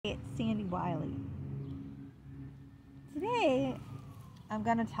Wyllie. Today, I'm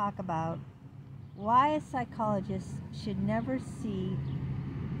going to talk about why a psychologist should never see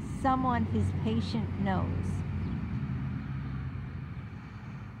someone his patient knows.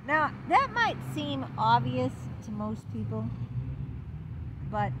 Now, that might seem obvious to most people,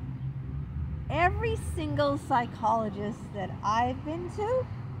 but every single psychologist that I've been to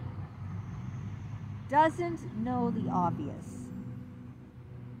doesn't know the obvious.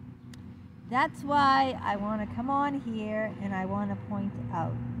 That's why I want to come on here and I want to point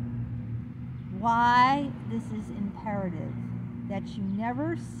out why this is imperative that you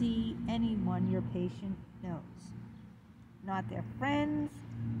never see anyone your patient knows. Not their friends,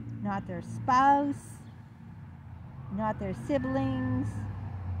 not their spouse, not their siblings,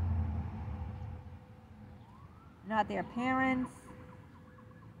 not their parents.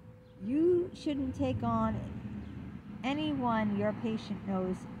 You shouldn't take on anyone your patient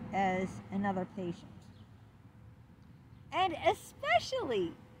knows as another patient. And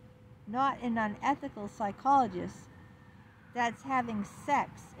especially not an unethical psychologist that's having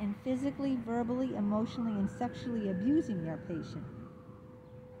sex and physically, verbally, emotionally, and sexually abusing your patient.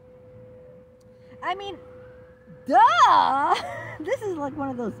 I mean, duh! This is like one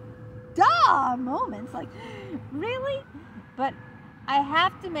of those duh moments. Like, really? But I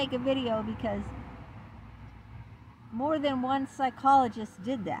have to make a video because more than one psychologist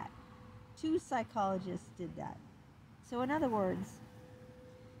did that. 2 psychologists did that. So in other words,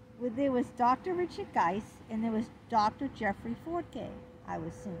 there was Dr. Richard Geis and there was Dr. Jeffrey Fortke I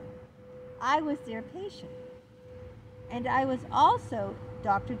was seeing. I was their patient. And I was also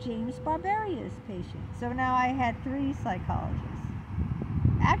Dr. James Barberia's patient. So now I had 3 psychologists.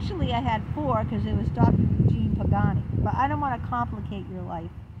 Actually, I had 4 because it was Dr. Eugene Pagani. But I don't want to complicate your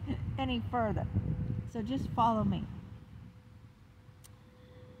life any further. So just follow me.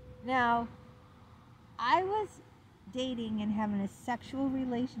 Now, I was dating and having a sexual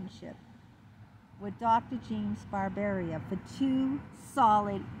relationship with Dr. James Barberia for 2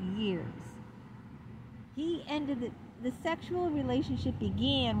 solid years. He ended it. The sexual relationship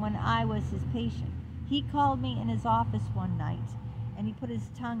began when I was his patient. He called me in his office one night and he put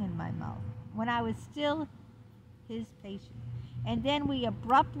his tongue in my mouth when I was still his patient. And then we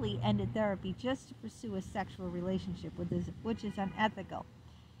abruptly ended therapy just to pursue a sexual relationship with this, which is unethical.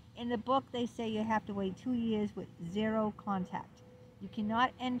 In the book, they say you have to wait 2 years with 0 contact. You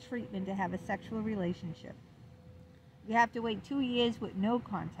cannot end treatment to have a sexual relationship. You have to wait 2 years with no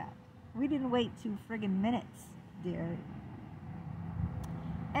contact. We didn't wait 2 friggin' minutes, dear.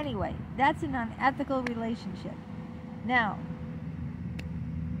 Anyway, that's an unethical relationship. Now,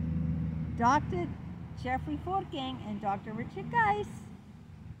 Dr. Jeffrey Fortgang and Dr. Richard Geis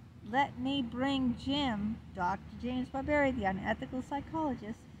let me bring Jim, Dr. James Barberi, the unethical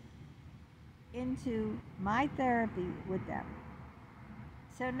psychologist, into my therapy with them.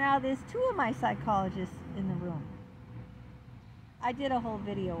 So now there's 2 of my psychologists in the room. I did a whole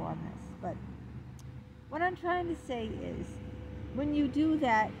video on this, but what I'm trying to say is when you do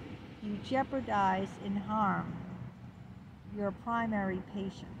that, you jeopardize and harm your primary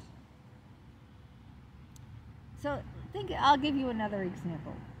patient. So I'll give you another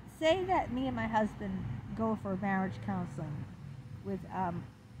example. Say that me and my husband go for marriage counseling with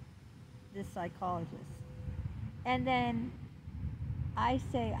this psychologist. And then I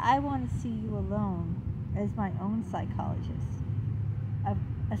say, I want to see you alone as my own psychologist,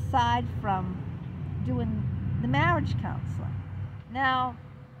 aside from doing the marriage counseling. Now,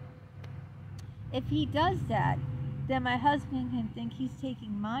 if he does that, then my husband can think he's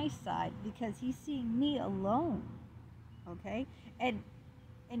taking my side because he's seeing me alone, okay? And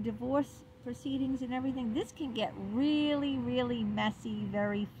in divorce proceedings and everything, this can get really, really messy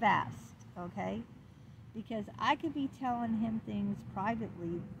very fast, okay? Because I could be telling him things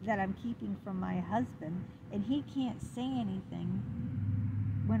privately that I'm keeping from my husband, and he can't say anything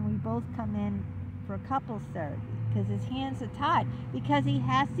when we both come in for couples therapy because his hands are tied because he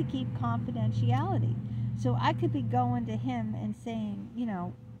has to keep confidentiality. So I could be going to him and saying,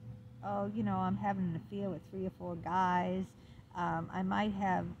 I'm having an affair with 3 or 4 guys. I might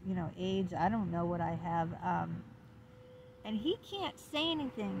have, AIDS. I don't know what I have. And he can't say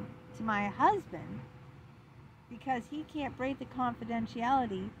anything to my husband because he can't break the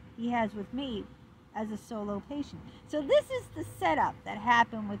confidentiality he has with me as a solo patient. So this is the setup that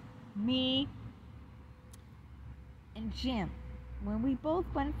happened with me and Jim when we both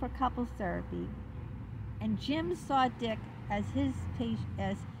went for couples therapy. And Jim saw Dick as his patient,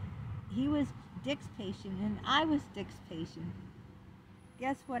 as he was Dick's patient and I was Dick's patient.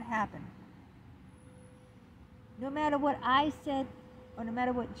 Guess what happened? No matter what I said, or no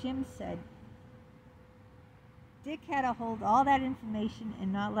matter what Jim said, Dick had to hold all that information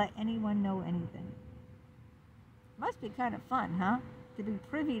and not let anyone know anything. Must be kind of fun, huh? To be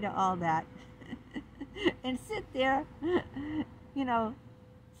privy to all that and sit there, you know,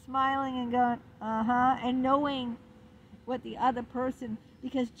 smiling and going, uh-huh, and knowing what the other person,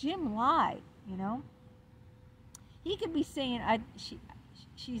 because Jim lied, you know. He could be saying,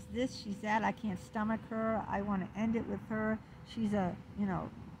 she's this, she's that, I can't stomach her, I want to end it with her, she's a, you know,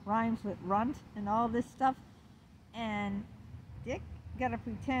 rhymes with runt and all this stuff. And Dick got to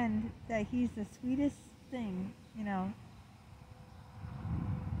pretend that he's the sweetest thing, you know,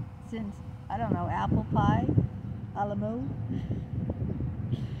 since, I don't know, apple pie, a la mode,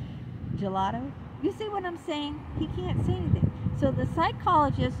 gelato. You see what I'm saying? He can't say anything. So the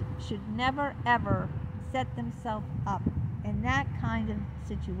psychologist should never, ever set themselves up in that kind of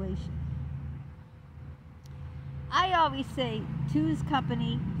situation. I always say, two's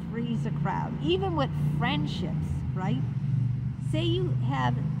company, three's a crowd. Even with friendships, right? Say you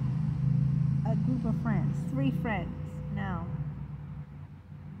have a group of friends, 3 friends. Now,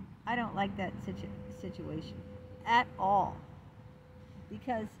 I don't like that situation at all.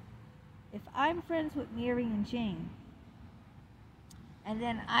 Because if I'm friends with Mary and Jane, and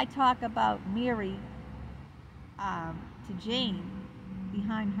then I talk about Mary to Jane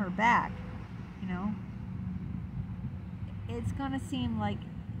behind her back, you know, it's gonna seem like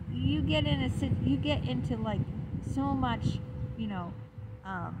you get into like so much, you know,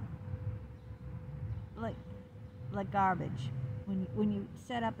 like garbage when you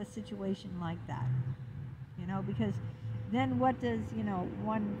set up a situation like that, you know, because then what does, you know,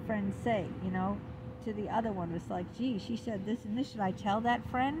 one friend say, you know, to the other one? It's like, gee, she said this and this. Should I tell that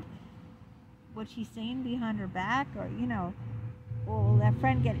friend what she's saying behind her back? Or, you know, or will that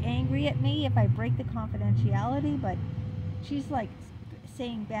friend get angry at me if I break the confidentiality? But she's like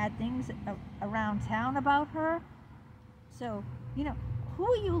saying bad things around town about her. So, you know, who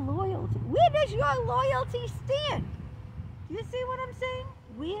are you loyal to? Where does your loyalty stand? Do you see what I'm saying?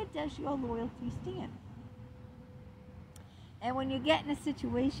 Where does your loyalty stand? And when you get in a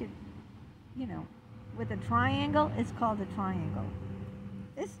situation, you know, with a triangle, it's called a triangle.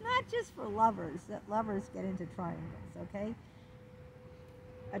 It's not just for lovers that lovers get into triangles, okay?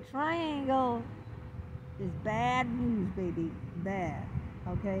 A triangle is bad news, baby. Bad,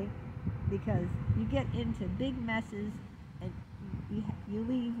 okay? Because you get into big messes and you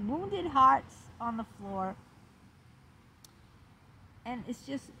leave wounded hearts on the floor. And it's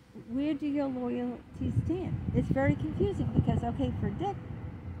just, where do your loyalties stand? It's very confusing because, okay, for Dick,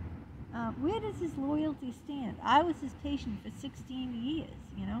 where does his loyalty stand? I was his patient for 16 years,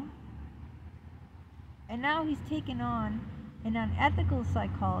 you know? And now he's taken on an unethical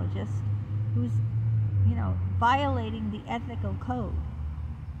psychologist who's, you know, violating the ethical code.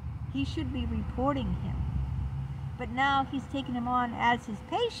 He should be reporting him. But now he's taken him on as his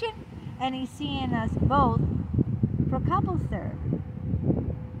patient, and he's seeing us both for couples therapy.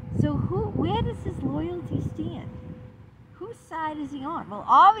 So where does his loyalty stand? Whose side is he on? Well,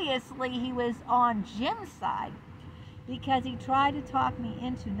 obviously he was on Jim's side because he tried to talk me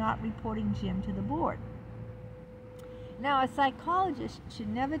into not reporting Jim to the board. Now, a psychologist should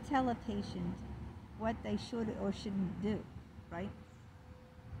never tell a patient what they should or shouldn't do, right?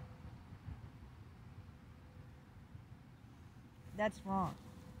 That's wrong.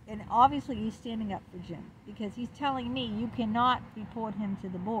 And obviously he's standing up for Jim because he's telling me you cannot report him to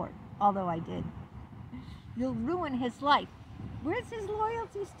the board, although I did. You'll ruin his life. Where's his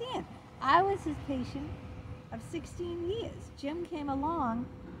loyalty stand? I was his patient of 16 years. Jim came along,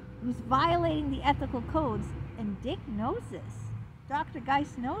 was violating the ethical codes, and Dick knows this. Dr.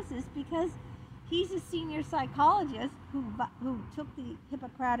 Geist knows this because he's a senior psychologist who took the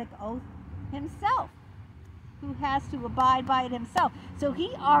Hippocratic Oath himself, who has to abide by it himself. So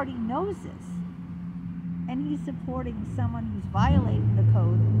he already knows this. And he's supporting someone who's violating the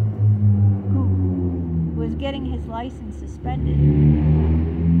code, who was getting his license suspended,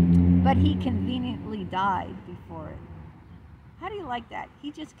 but he conveniently died before it. How do you like that? He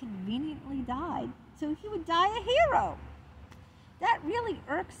just conveniently died, so he would die a hero. That really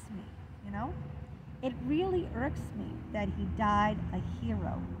irks me, you know? It really irks me that he died a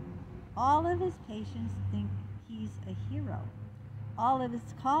hero. All of his patients think he's a hero. All of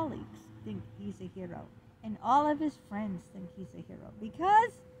his colleagues think he's a hero. And all of his friends think he's a hero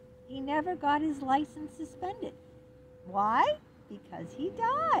because he never got his license suspended. Why? Because he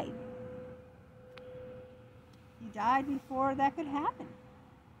died. He died before that could happen.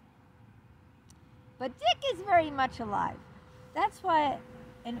 But Dick is very much alive. That's why,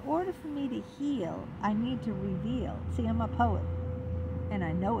 in order for me to heal, I need to reveal. See, I'm a poet. and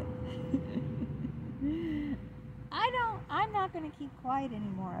I know it. I'm not going to keep quiet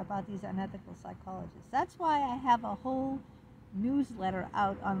anymore about these unethical psychologists. That's why I have a whole newsletter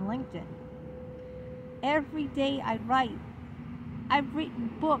out on LinkedIn. Every day I write. I've written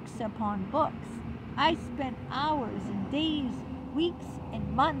books upon books. I spent hours and days, weeks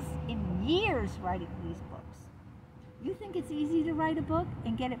and months and years writing these books. You think it's easy to write a book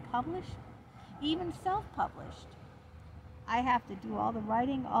and get it published? Even self-published. I have to do all the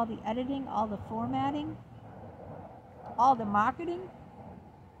writing, all the editing, all the formatting, all the marketing.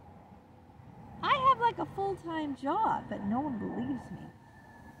 I have like a full-time job, but no one believes me.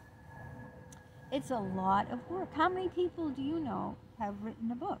 It's a lot of work. How many people do you know have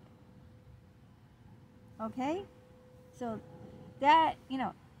written a book? Okay? So that,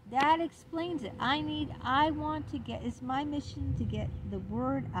 that explains it. It's my mission to get the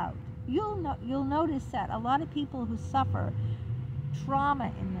word out. You'll notice that a lot of people who suffer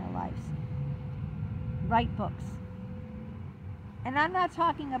trauma in their lives write books. And I'm not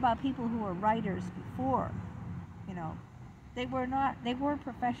talking about people who were writers before. They weren't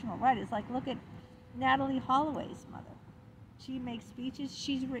professional writers. Like, look at Natalie Holloway's mother. She makes speeches.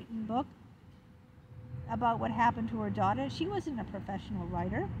 She's written a book about what happened to her daughter. She wasn't a professional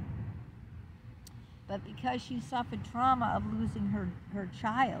writer. But because she suffered trauma of losing her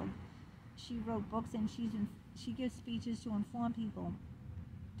child, she wrote books, and she gives speeches to inform people.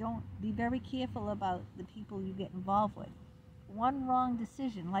 Be very careful about the people you get involved with. One wrong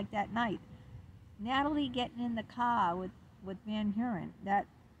decision, like that night. Natalie getting in the car with Van Buren.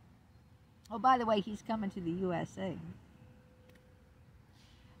 Oh, by the way, he's coming to the USA.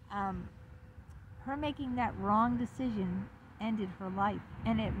 Her making that wrong decision ended her life,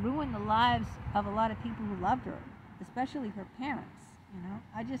 and it ruined the lives of a lot of people who loved her, especially her parents.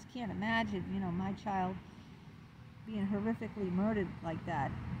 I just can't imagine, my child being horrifically murdered like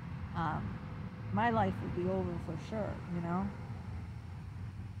that. My life would be over for sure,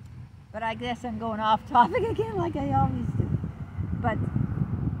 But I guess I'm going off topic again, like I always do. But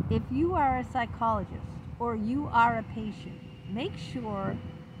if you are a psychologist or you are a patient, make sure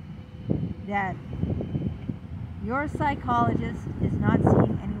that your psychologist is not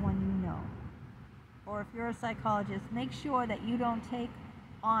seeing anyone you know. Or if you're a psychologist, make sure that you don't take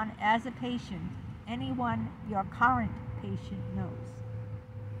on as a patient anyone your current patient knows.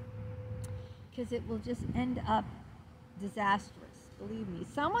 Because it will just end up disastrous, believe me.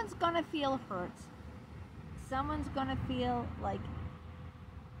 Someone's going to feel hurt. Someone's going to feel like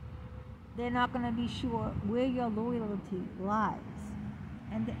they're not going to be sure where your loyalty lies.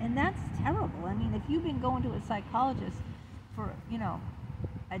 And that's terrible. I mean, if you've been going to a psychologist for,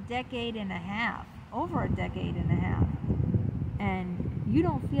 a decade and a half, over a decade and a half, and you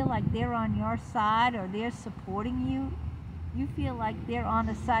don't feel like they're on your side or they're supporting you, you feel like they're on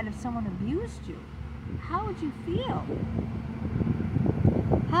the side of someone who abused you, how would you feel?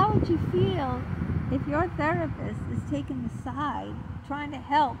 How would you feel if your therapist is taking the side, trying to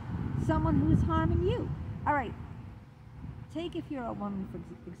help someone who's harming you? All right. Take if you're a woman, for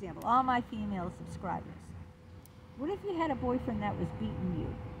example, all my female subscribers. What if you had a boyfriend that was beating you?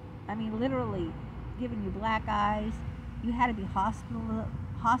 I mean, literally giving you black eyes. You had to be hospitalized.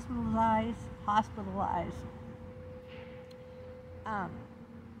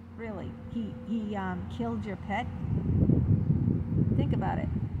 Really, he killed your pet. Think about it.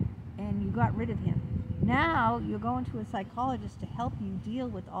 And you got rid of him. Now you're going to a psychologist to help you deal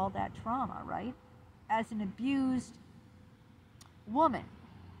with all that trauma, right? As an abused woman,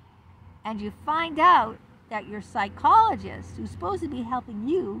 and you find out that your psychologist, who's supposed to be helping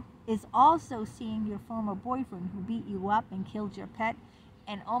you, is also seeing your former boyfriend who beat you up and killed your pet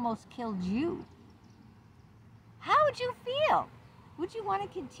and almost killed you. How would you feel? Would you want to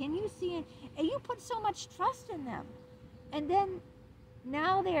continue seeing? And you put so much trust in them, and then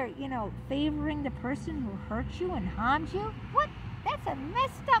now they're favoring the person who hurt you and harmed you. What? That's a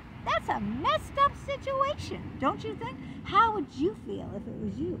messed up situation, don't you think? How would you feel if it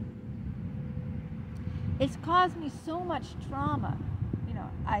was you? It's caused me so much trauma.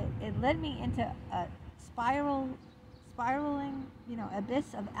 It led me into a spiraling,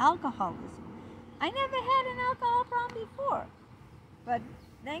 abyss of alcoholism. I never had an alcohol problem before, but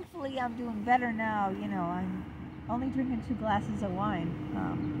thankfully I'm doing better now. I'm only drinking 2 glasses of wine,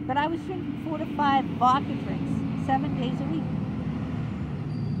 but I was drinking 4 to 5 vodka drinks 7 days a week.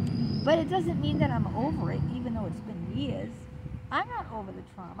 But it doesn't mean that I'm over it, even though it's been years. I'm not over the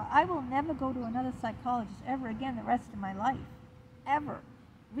trauma. I will never go to another psychologist ever again the rest of my life. Ever.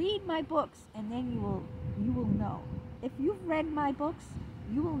 Read my books, and then you will know. If you've read my books,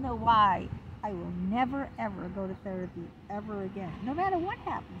 you will know why I will never, ever go to therapy ever again, no matter what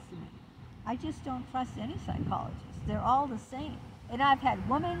happens to me. I just don't trust any psychologist. They're all the same. And I've had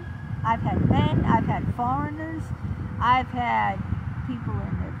women, I've had men, I've had foreigners, I've had people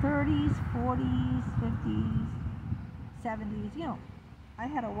in their 30s, 40s, 50s, 70s, you know. I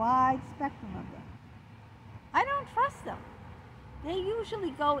had a wide spectrum of them. I don't trust them. They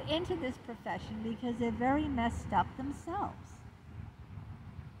usually go into this profession because they're very messed up themselves.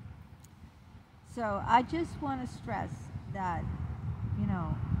 So I just want to stress that, you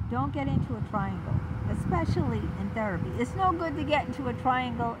know, don't get into a triangle, especially in therapy. It's no good to get into a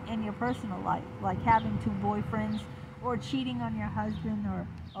triangle in your personal life, like having 2 boyfriends or cheating on your husband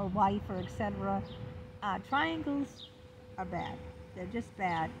or wife or etc. Triangles are bad. They're just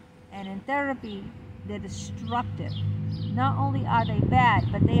bad. And in therapy, they're destructive. Not only are they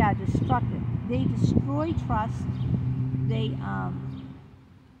bad, but they are destructive. They destroy trust. They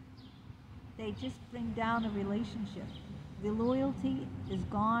just bring down the relationship. The loyalty is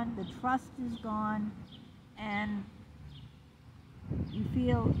gone, the trust is gone, and you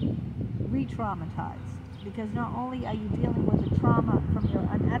feel re-traumatized. Because not only are you dealing with the trauma from your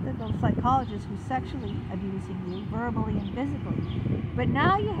unethical psychologist who's sexually abusing you, verbally and physically, but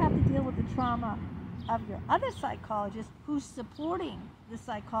now you have to deal with the trauma of your other psychologist who's supporting the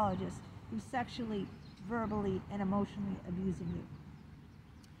psychologist who's sexually, verbally, and emotionally abusing you.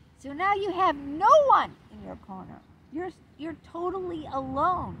 So now you have no one in your corner. You're totally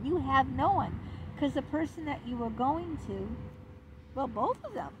alone. You have no one. Because the person that you were going to, well, both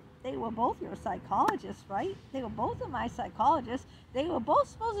of them, they were both your psychologists, right? They were both of my psychologists. They were both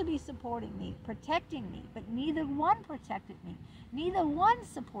supposed to be supporting me, protecting me, but neither one protected me. Neither one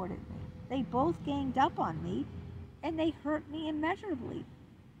supported me. They both ganged up on me, and they hurt me immeasurably.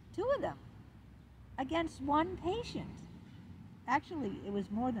 2 of them, against 1 patient. Actually, it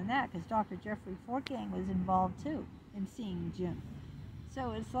was more than that, because Dr. Jeffrey Fortgang was involved too in seeing Jim.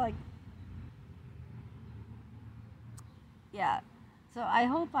 So it's like, yeah. So I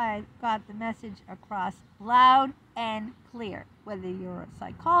hope I got the message across loud and clear. Whether you're a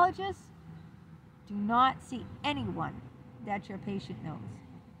psychologist, do not see anyone that your patient knows.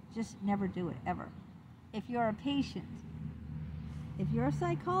 Just never do it, ever. If you're a patient, if your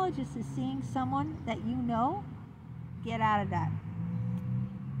psychologist is seeing someone that you know, get out of that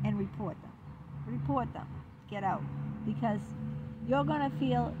and report them. Report them. Get out. Because you're going to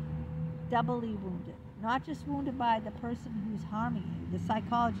feel doubly wounded. Not just wounded by the person who's harming you, the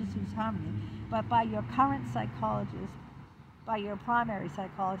psychologist who's harming you, but by your current psychologist, by your primary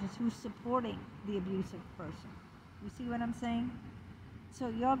psychologist who's supporting the abusive person. You see what I'm saying? So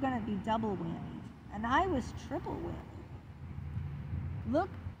you're going to be double whammied. And I was triple whammied. Look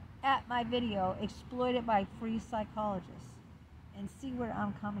at my video, Exploited by Free Psychologists, and see where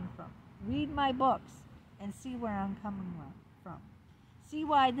I'm coming from. Read my books and see where I'm coming from. See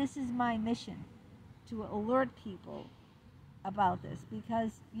why this is my mission, to alert people about this,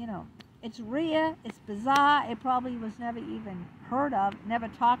 because, you know, it's rare, it's bizarre, it probably was never even heard of, never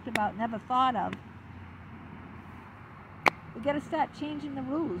talked about, never thought of. We got to start changing the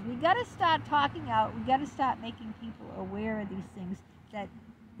rules. We got to start talking out. We got to start making people aware of these things that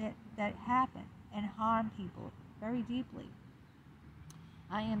happen and harm people very deeply.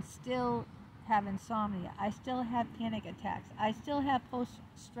 I am still have insomnia. I still have panic attacks. I still have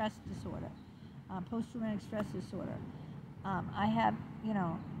post-stress disorder. Post-traumatic stress disorder. I have, you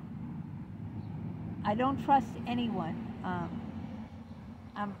know, I don't trust anyone.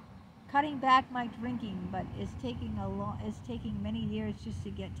 I'm cutting back my drinking, but it's taking many years just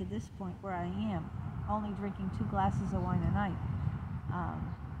to get to this point where I am, only drinking 2 glasses of wine a night.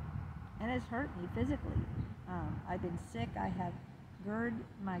 And it's hurt me physically. I've been sick. I have GERD.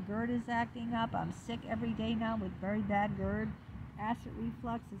 My GERD is acting up. I'm sick every day now with very bad GERD. Acid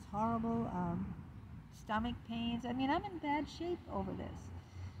reflux is horrible. Stomach pains. I mean, I'm in bad shape over this.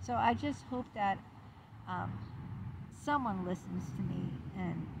 So I just hope that someone listens to me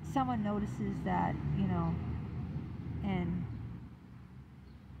and someone notices that, you know, and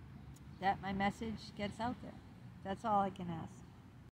that my message gets out there. That's all I can ask.